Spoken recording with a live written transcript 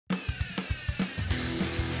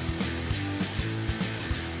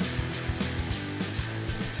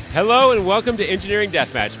Hello and welcome to Engineering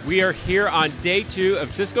Deathmatch. We are here on day 2 of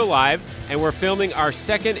Cisco Live, and we're filming our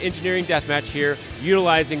second Engineering Deathmatch here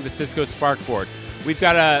utilizing the Cisco Spark board. We've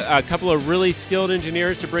got a couple of really skilled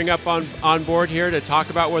engineers to bring up on board here to talk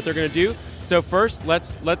about what they're going to do. So first,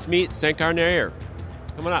 let's meet Sankar Nair.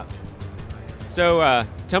 Come on up. So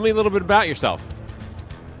tell me a little bit about yourself.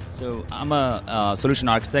 So I'm a solution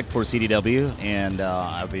architect for CDW, and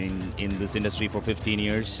I've been in this industry for 15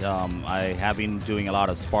 years. I have been doing a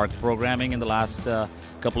lot of Spark programming in the last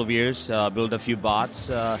couple of years, built a few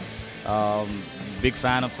bots. Big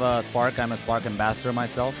fan of Spark. I'm a Spark ambassador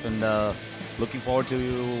myself, and looking forward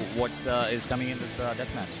to what is coming in this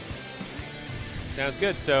deathmatch. Sounds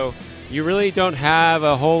good. So you really don't have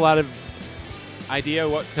a whole lot of idea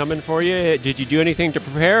what's coming for you. Did you do anything to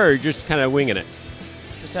prepare, or just kind of winging it?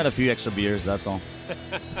 Just had a few extra beers, that's all.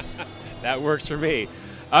 That works for me.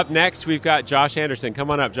 Up next, we've got Josh Anderson.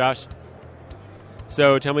 Come on up, Josh.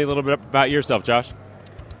 So tell me a little bit about yourself, Josh.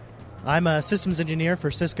 I'm a systems engineer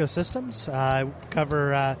for Cisco Systems. I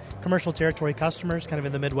cover commercial territory customers kind of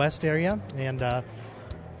in the Midwest area, and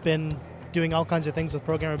been doing all kinds of things with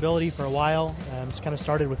programmability for a while. Just kind of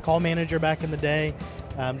started with Call Manager back in the day,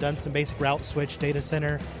 done some basic route switch, data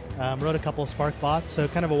center, wrote a couple of Spark bots, so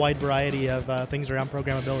kind of a wide variety of things around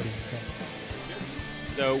programmability.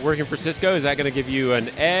 So working for Cisco, is that going to give you an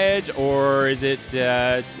edge, or is it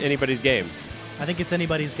anybody's game? I think it's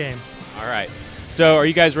anybody's game. All right. So are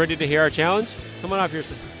you guys ready to hear our challenge? Come on up here.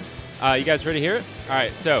 You guys ready to hear it? All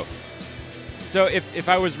right. So if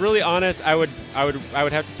I was really honest, I would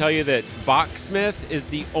have to tell you that Boxsmith is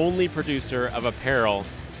the only producer of apparel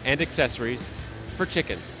and accessories for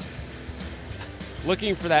chickens.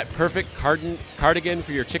 Looking for that perfect cardigan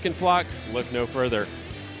for your chicken flock? Look no further.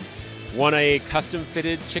 Want a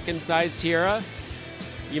custom-fitted chicken-sized tiara?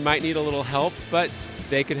 You might need a little help, but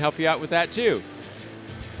they can help you out with that too.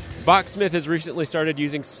 Boxsmith has recently started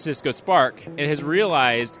using Cisco Spark and has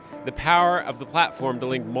realized the power of the platform to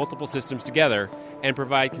link multiple systems together and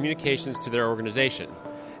provide communications to their organization.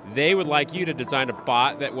 They would like you to design a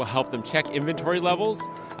bot that will help them check inventory levels,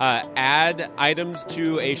 add items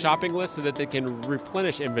to a shopping list so that they can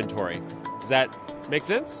replenish inventory. Does that make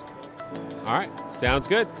sense? All right, sounds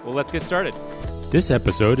good. Well, let's get started. This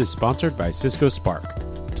episode is sponsored by Cisco Spark.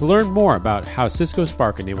 To learn more about how Cisco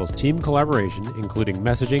Spark enables team collaboration, including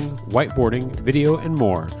messaging, whiteboarding, video, and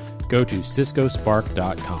more, go to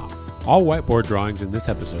ciscospark.com. All whiteboard drawings in this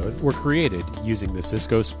episode were created using the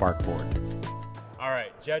Cisco Spark board. All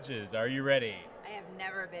right, judges, are you ready? I have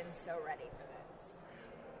never been so ready for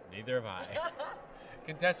this. Neither have I.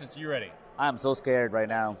 Contestants, you ready? I'm so scared right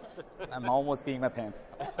now. I'm almost peeing my pants.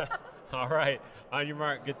 All right, on your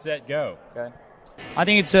mark, get set, go. Okay. I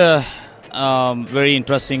think it's a very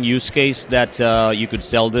interesting use case that you could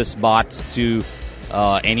sell this bot to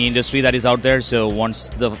any industry that is out there. So once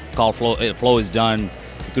the call flow is done,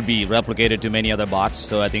 it could be replicated to many other bots.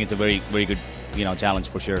 So I think it's a very, very good challenge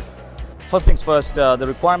for sure. First things first, the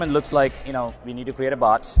requirement looks like we need to create a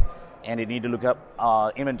bot, and it need to look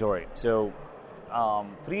up inventory. So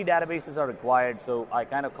 3 databases are required. So I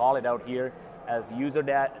kind of call it out here as user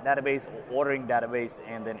database, ordering database,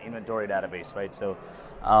 and then inventory database, right? So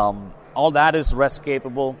all that is REST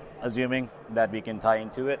capable, assuming that we can tie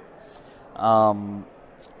into it. The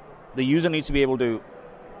user needs to be able to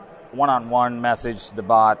one-on-one message the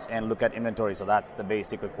bot and look at inventory, so that's the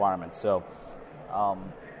basic requirement. So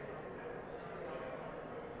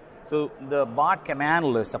the bot command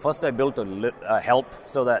list, first I built a help,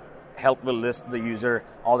 so that help will list the user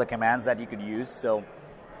all the commands that you could use. So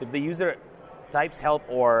if the user types help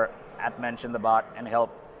or @mention the bot and help,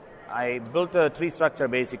 I built a tree structure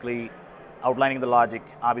basically outlining the logic.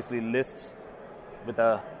 Obviously list with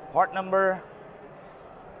a part number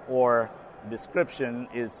or description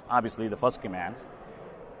is obviously the first command.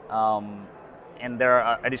 And there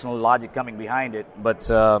are additional logic coming behind it, but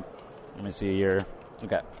let me see here.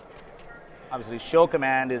 Okay. Obviously show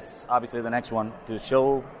command is obviously the next one to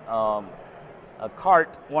show a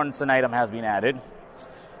cart once an item has been added.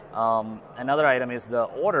 Another item is the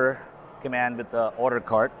order command with the order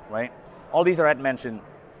cart, right? All these are @mention,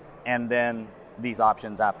 and then these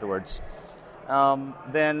options afterwards.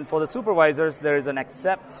 Then for the supervisors, there is an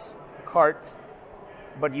accept cart,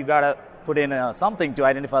 but you gotta put in something to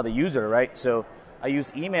identify the user, right? So I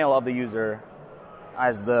use email of the user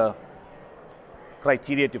as the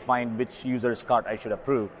criteria to find which user's cart I should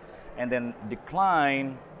approve, and then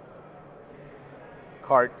decline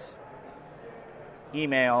cart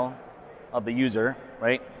email of the user,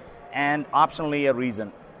 right? And optionally a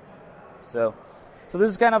reason. So this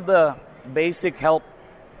is kind of the basic help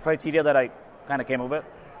criteria that I kind of came up with.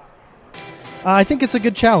 I think it's a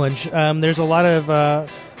good challenge. There's a lot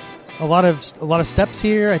of steps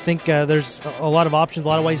here. I think there's a lot of options, a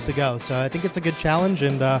lot of ways to go. So I think it's a good challenge,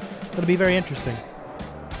 and it'll be very interesting.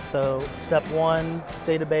 So step 1,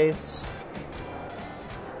 database.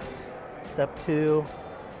 Step 2,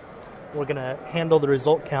 we're going to handle the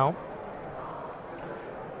result count.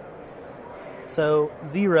 So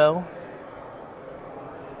 0,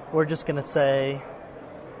 we're just going to say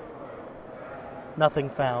nothing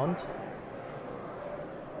found.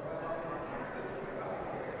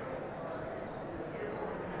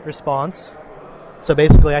 Response. So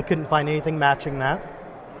basically I couldn't find anything matching that.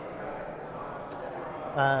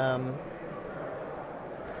 And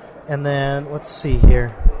then let's see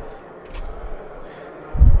here.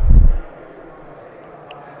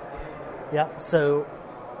 Yeah, so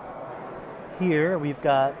here we've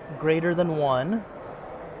got greater than 1.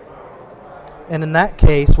 And in that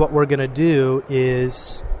case, what we're going to do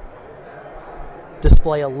is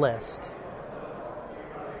display a list.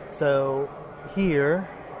 So here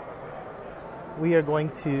we are going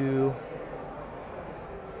to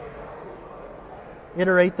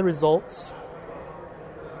iterate the results.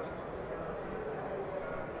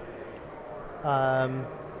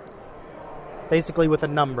 Basically with a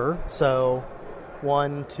number, so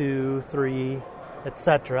 1, 2, 3,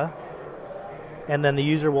 etc. And then the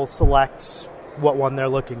user will select what one they're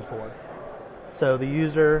looking for. So the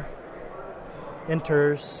user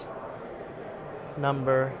enters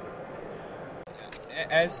number.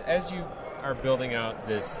 As you are building out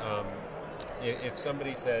this, if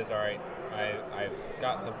somebody says, all right, I've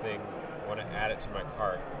got something, I want to add it to my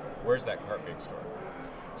cart, where's that cart being stored?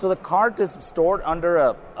 So the cart is stored under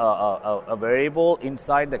a variable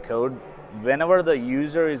inside the code. Whenever the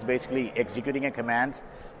user is basically executing a command,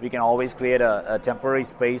 we can always create a temporary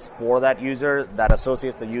space for that user that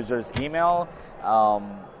associates the user's email.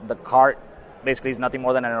 The cart basically is nothing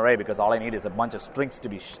more than an array because all I need is a bunch of strings to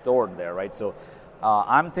be stored there, right? So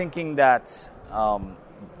I'm thinking that a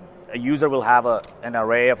user will have an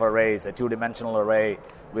array of arrays, a two-dimensional array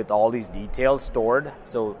with all these details stored.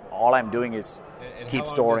 So all I'm doing is keep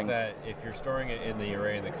storing. If you're storing it in the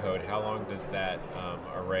array in the code, how long does that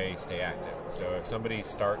array stay active? So if somebody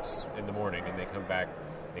starts in the morning and they come back,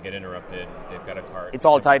 they get interrupted, they've got a cart. It's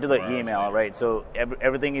all tied to the email, right? So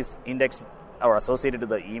everything is indexed or associated to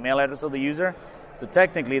the email address of the user. So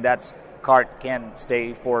technically that cart can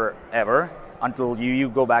stay forever until you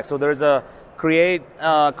go back. So there's a create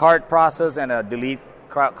cart process and a delete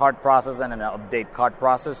cart process and an update cart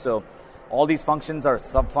process. So all these functions are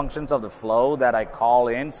sub-functions of the flow that I call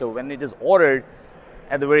in. So when it is ordered,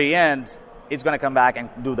 at the very end, it's going to come back and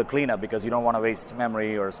do the cleanup because you don't want to waste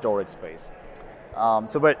memory or storage space.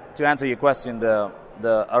 But to answer your question, the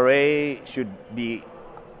array should be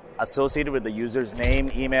associated with the user's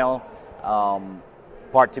name, email,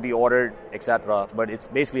 part to be ordered, etc. But it's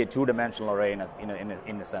basically a two-dimensional array in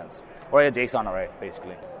a sense, or a JSON array,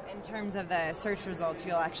 basically. In terms of the search results,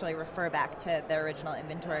 you'll actually refer back to the original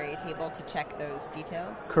inventory table to check those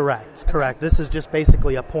details? Correct. This is just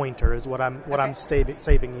basically a pointer is what I'm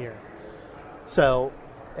saving here. So,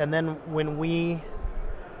 and then when we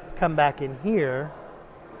come back in here,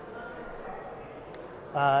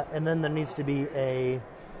 and then there needs to be a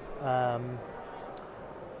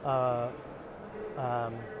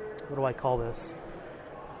what do I call this?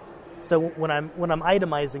 So when I'm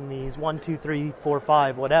itemizing these 1, 2, 3, 4,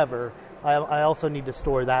 5, whatever, I also need to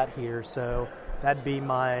store that here. So that'd be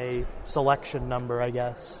my selection number, I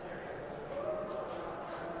guess.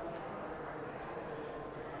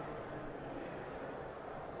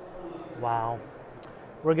 Wow.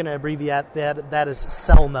 We're going to abbreviate that. That is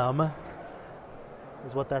cell num,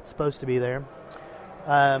 is what that's supposed to be there.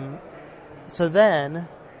 So then,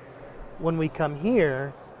 when we come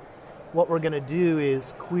here, what we're going to do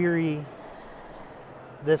is query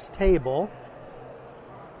this table.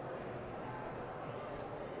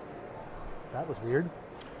 That was weird.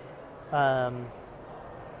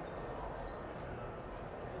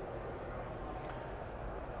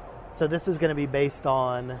 So this is going to be based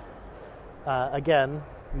on, again,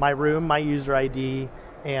 my room, my user ID,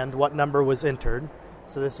 and what number was entered.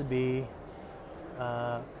 So this would be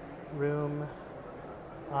room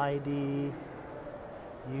ID,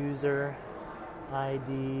 user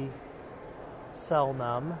ID, cell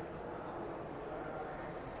num.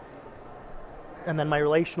 And then my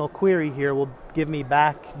relational query here will give me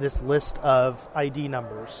back this list of ID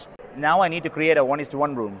numbers. Now I need to create a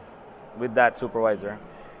 1:1 room with that supervisor.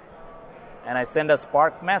 And I send a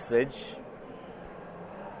Spark message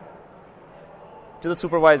to the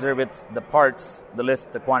supervisor with the parts, the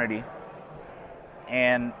list, the quantity.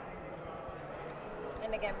 And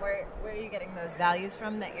And again, where are you getting those values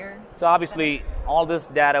from that you're... So obviously, all this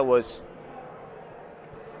data was,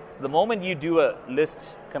 the moment you do a list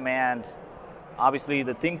command, obviously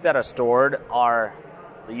the things that are stored are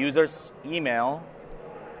the user's email.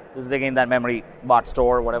 This is again that memory bot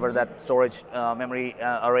store, whatever that storage memory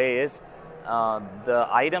array is. The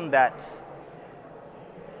item that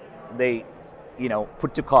they,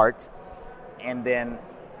 put to cart, and then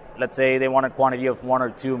let's say they want a quantity of 1 or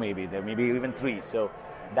 2, maybe even 3. So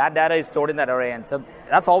that data is stored in that array, and so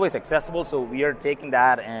that's always accessible. So we are taking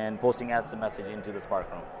that and posting as a message into the Spark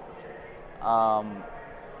room.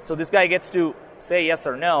 So this guy gets to say yes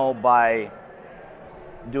or no by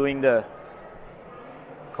doing the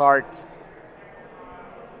cart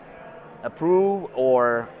approve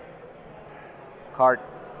or cart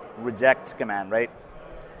reject command, right?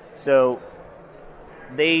 So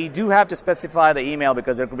they do have to specify the email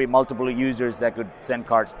because there could be multiple users that could send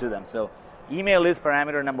cards to them. So email is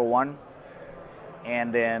parameter number 1,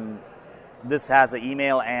 and then this has an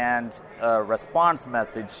email and a response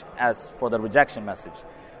message as for the rejection message.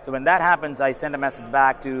 So when that happens, I send a message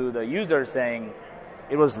back to the user saying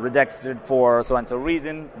it was rejected for so-and-so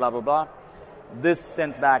reason, blah, blah, blah. This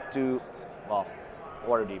sends back to,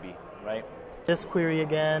 OrderDB, right? This query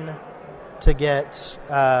again to get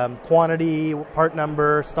quantity, part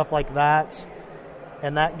number, stuff like that.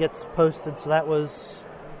 And that gets posted. So that was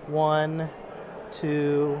 1,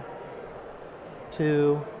 2,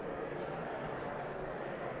 2.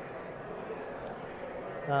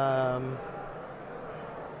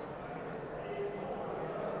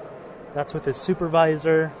 That's with his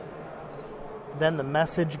supervisor. Then the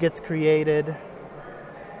message gets created.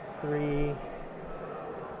 3,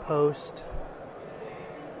 post,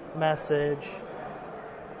 message.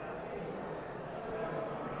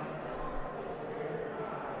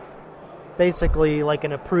 Basically like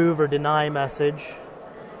an approve or deny message.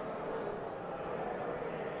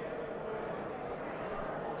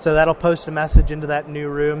 So that'll post a message into that new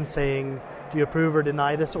room saying, do you approve or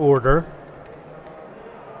deny this order?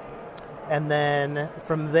 And then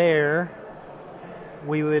from there,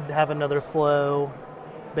 we would have another flow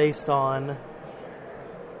based on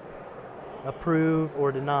approve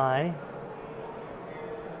or deny.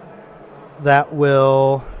 That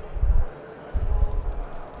will...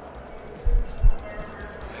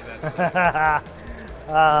 all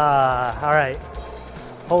right.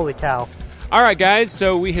 Holy cow. All right, guys,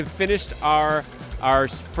 so we have finished our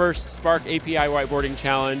first Spark API whiteboarding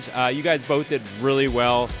challenge. You guys both did really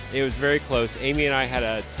well. It was very close. Amy and I had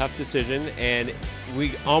a tough decision, and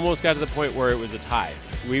we almost got to the point where it was a tie.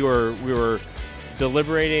 We were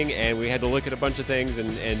deliberating, and we had to look at a bunch of things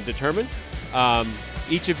and determine.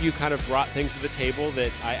 Each of you kind of brought things to the table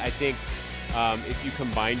that I think if you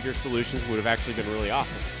combined your solutions would have actually been really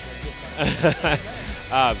awesome.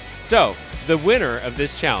 So the winner of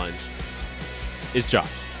this challenge is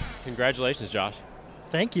Josh. Congratulations, Josh.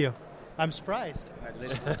 Thank you. I'm surprised.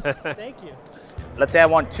 Congratulations. Thank you. Let's say I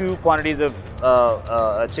want 2 quantities of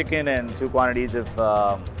chicken and 2 quantities of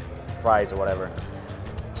fries or whatever.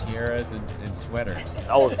 Tiaras and sweaters.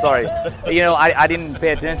 Oh, sorry. I didn't pay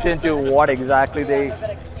attention to what exactly they...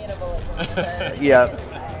 Yeah.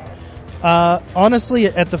 Honestly,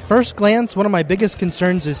 at the first glance, one of my biggest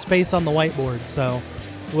concerns is space on the whiteboard. So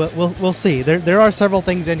we'll see. There are several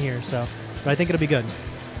things in here, but I think it'll be good.